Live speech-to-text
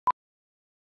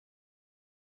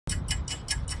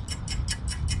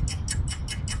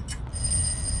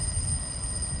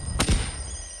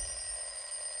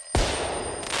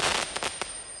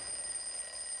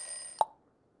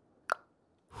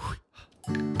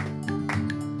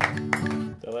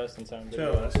last time.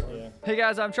 Yeah. Hey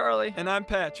guys, I'm Charlie. And I'm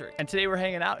Patrick. And today we're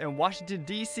hanging out in Washington,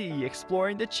 D.C.,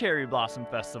 exploring the Cherry Blossom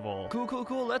Festival.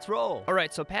 Cool, let's roll. All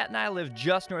right, so Pat and I live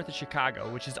just north of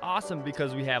Chicago, which is awesome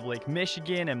because we have Lake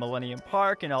Michigan and Millennium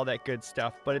Park and all that good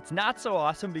stuff, but it's not so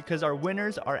awesome because our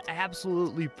winters are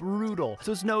absolutely brutal.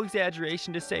 So it's no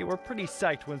exaggeration to say we're pretty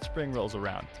psyched when spring rolls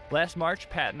around. Last March,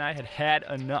 Pat and I had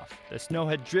enough. The snow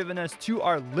had driven us to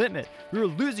our limit. We were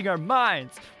losing our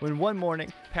minds when one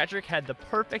morning, Patrick had the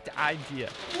perfect idea.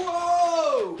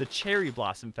 Whoa! The Cherry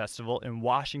Blossom Festival in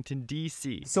Washington,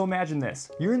 D.C. So imagine this.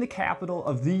 You're in the capital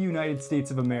of the United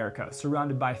States of America,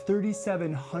 surrounded by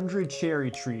 3,700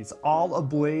 cherry trees, all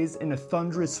ablaze in a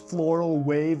thunderous floral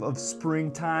wave of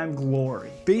springtime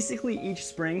glory. Basically, each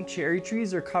spring, cherry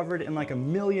trees are covered in like a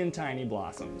million tiny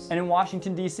blossoms. And in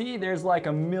Washington, D.C., there's like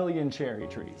a million cherry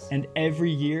trees. And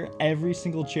every year, every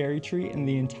single cherry tree in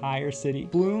the entire city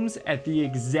blooms at the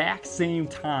exact same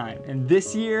time. And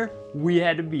this year, we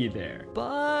had to be there.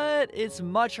 But it's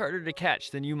much harder to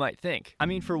catch than you might think. I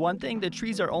mean, for one thing, the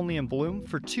trees are only in bloom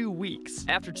for 2 weeks.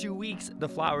 After 2 weeks, the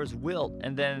flowers wilt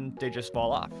and then they just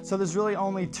fall off. So there's really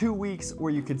only 2 weeks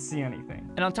where you could see anything.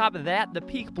 And on top of that, the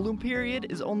peak bloom period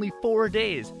is only 4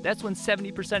 days. That's when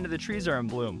 70% of the trees are in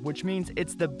bloom, which means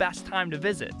it's the best time to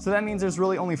visit. So that means there's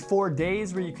really only 4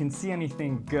 days where you can see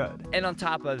anything good. And on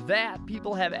top of that,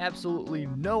 people have absolutely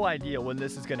no idea when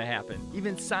this is gonna happen.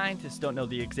 Even scientists don't know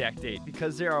the exact date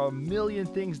because there are a million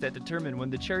things that determine when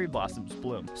the cherry blossoms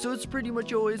bloom. So it's pretty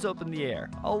much always up in the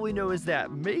air. All we know is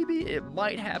that maybe it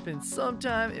might happen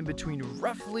sometime in between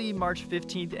roughly March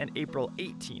 15th and April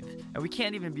 18th. And we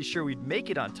can't even be sure we'd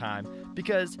make it on time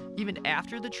because even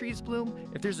after the trees bloom,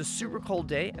 if there's a super cold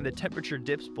day and the temperature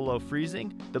dips below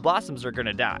freezing, the blossoms are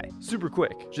gonna die. Super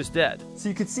quick, just dead. So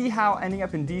you could see how ending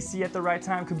up in DC at the right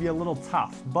time could be a little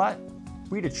tough, but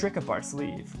we had a trick up our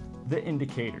sleeve. The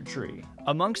indicator tree.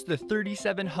 Amongst the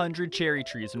 3,700 cherry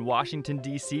trees in Washington,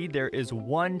 D.C., there is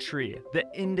one tree, the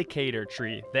indicator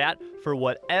tree, that, for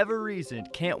whatever reason,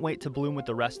 can't wait to bloom with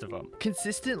the rest of them.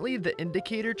 Consistently, the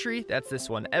indicator tree, that's this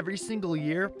one, every single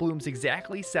year blooms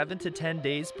exactly 7 to 10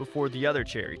 days before the other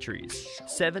cherry trees.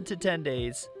 7 to 10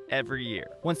 days every year.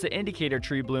 Once the indicator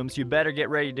tree blooms, you better get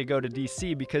ready to go to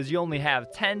DC because you only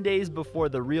have 10 days before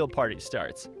the real party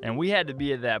starts. And we had to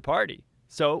be at that party.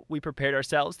 So we prepared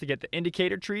ourselves to get the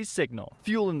indicator tree's signal.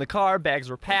 Fuel in the car, bags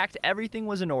were packed, everything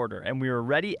was in order, and we were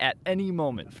ready at any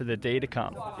moment for the day to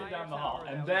come. Down the hall,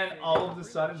 and then all of a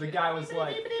sudden the guy was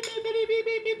like,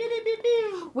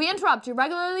 "We interrupt your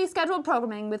regularly scheduled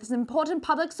programming with this important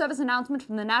public service announcement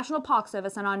from the National Park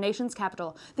Service and our nation's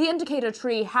capital. The indicator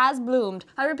tree has bloomed.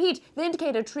 I repeat, the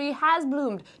indicator tree has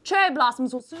bloomed. Cherry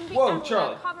blossoms will soon be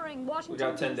Charlie. covering Washington,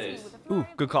 We got 10 D.C. days. with a Ooh,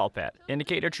 good call, Pat.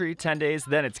 Indicator tree, 10 days,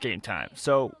 then it's game time.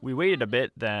 So we waited a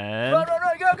bit, then... Run,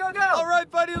 go! All right,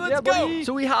 buddy, let's go!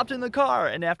 So we hopped in the car,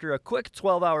 and after a quick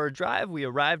 12-hour drive, we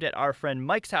arrived at our friend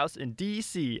Mike's house in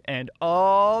D.C., and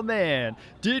oh man,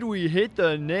 did we hit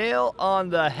the nail on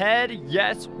the head?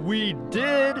 Yes, we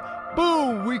did!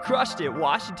 Boom! We crushed it.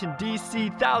 Washington, D.C.,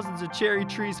 thousands of cherry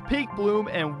trees peak bloom,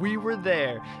 and we were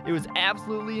there. It was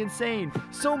absolutely insane.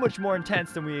 So much more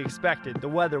intense than we expected. The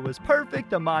weather was perfect,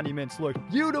 the monuments looked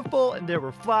beautiful, and there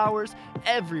were flowers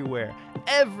everywhere.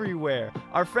 Everywhere.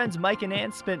 Our friends Mike and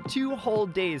Ann spent 2 whole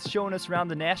days showing us around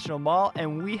the National Mall,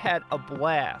 and we had a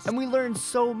blast. And we learned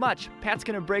so much. Pat's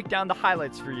gonna break down the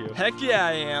highlights for you. Heck yeah,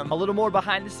 I am. A little more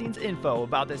behind-the-scenes info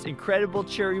about this incredible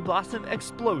Cherry Blossom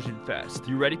Explosion Fest.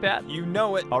 You ready, Pat? You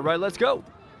know it. All right, let's go.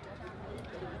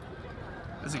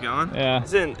 Is it going? Yeah.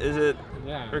 Is it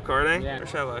recording? Yeah. Or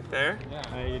should I look there?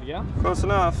 Yeah. You good to go? Close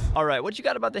enough. All right, what you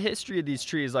got about the history of these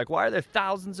trees? Like, why are there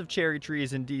thousands of cherry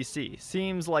trees in D.C.?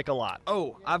 Seems like a lot.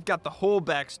 Oh, I've got the whole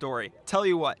backstory. Tell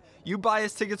you what, you buy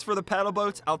us tickets for the paddle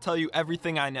boats, I'll tell you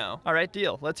everything I know. All right,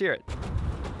 deal. Let's hear it.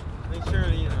 Make sure, get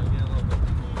a little bit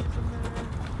of ease in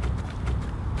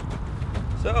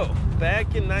there. So,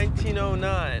 back in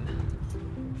 1909,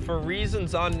 for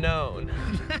reasons unknown,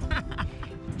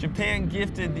 Japan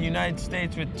gifted the United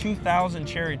States with 2,000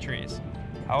 cherry trees.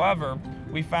 However,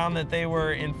 we found that they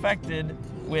were infected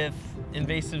with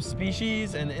invasive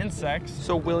species and insects.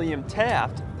 So William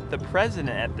Taft, the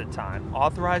president at the time,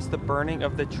 authorized the burning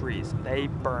of the trees. They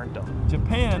burned them.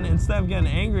 Japan, instead of getting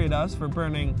angry at us for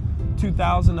burning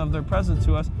 2,000 of their presents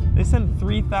to us, they sent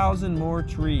 3,000 more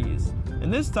trees.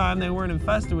 And this time they weren't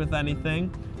infested with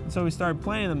anything, and so we started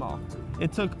planting them all.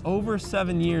 It took over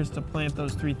 7 years to plant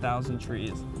those 3,000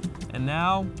 trees. And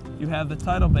now you have the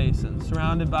tidal basin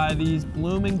surrounded by these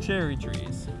blooming cherry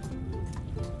trees.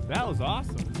 that was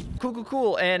awesome.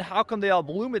 Cool. And how come they all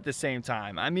bloom at the same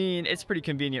time? I mean, it's pretty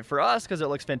convenient for us because it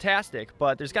looks fantastic,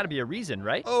 but there's got to be a reason,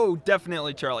 right? Oh,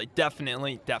 definitely, Charlie.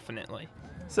 Definitely.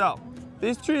 So,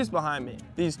 these trees behind me,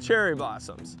 these cherry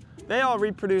blossoms, they all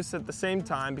reproduce at the same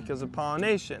time because of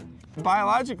pollination.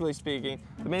 Biologically speaking,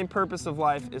 the main purpose of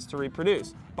life is to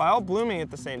reproduce. By all blooming at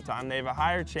the same time, they have a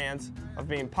higher chance of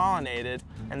being pollinated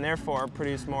and therefore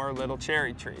produce more little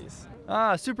cherry trees.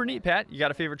 Super neat, Pat. You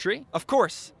got a favorite tree? Of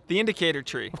course, the indicator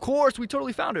tree. Of course, we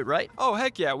totally found it, right? Oh,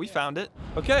 heck yeah, we found it.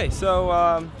 Okay,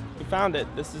 so we found it.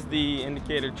 This is the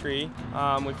indicator tree.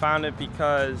 We found it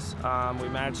because we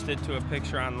matched it to a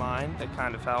picture online that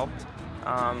kind of helped.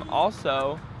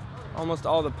 Also, almost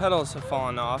all the petals have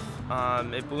fallen off.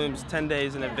 It blooms 10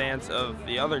 days in advance of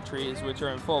the other trees, which are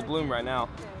in full bloom right now.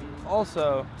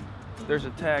 Also, there's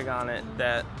a tag on it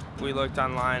that we looked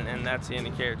online, and that's the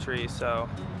indicator tree, so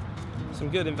some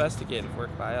good investigative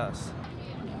work by us.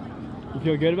 You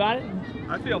feel good about it?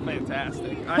 I feel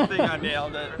fantastic. I think I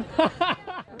nailed it.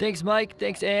 Thanks, Mike.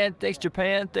 Thanks, Ann. Thanks,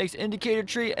 Japan. Thanks, Indicator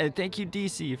Tree. And thank you,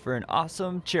 DC, for an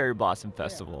awesome Cherry Blossom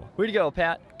Festival. Way to go,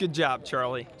 Pat. Good job,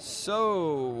 Charlie.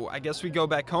 So, I guess we go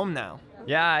back home now.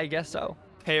 Yeah, I guess so.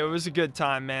 Hey, it was a good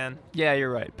time, man. Yeah,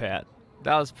 you're right, Pat.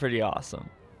 That was pretty awesome.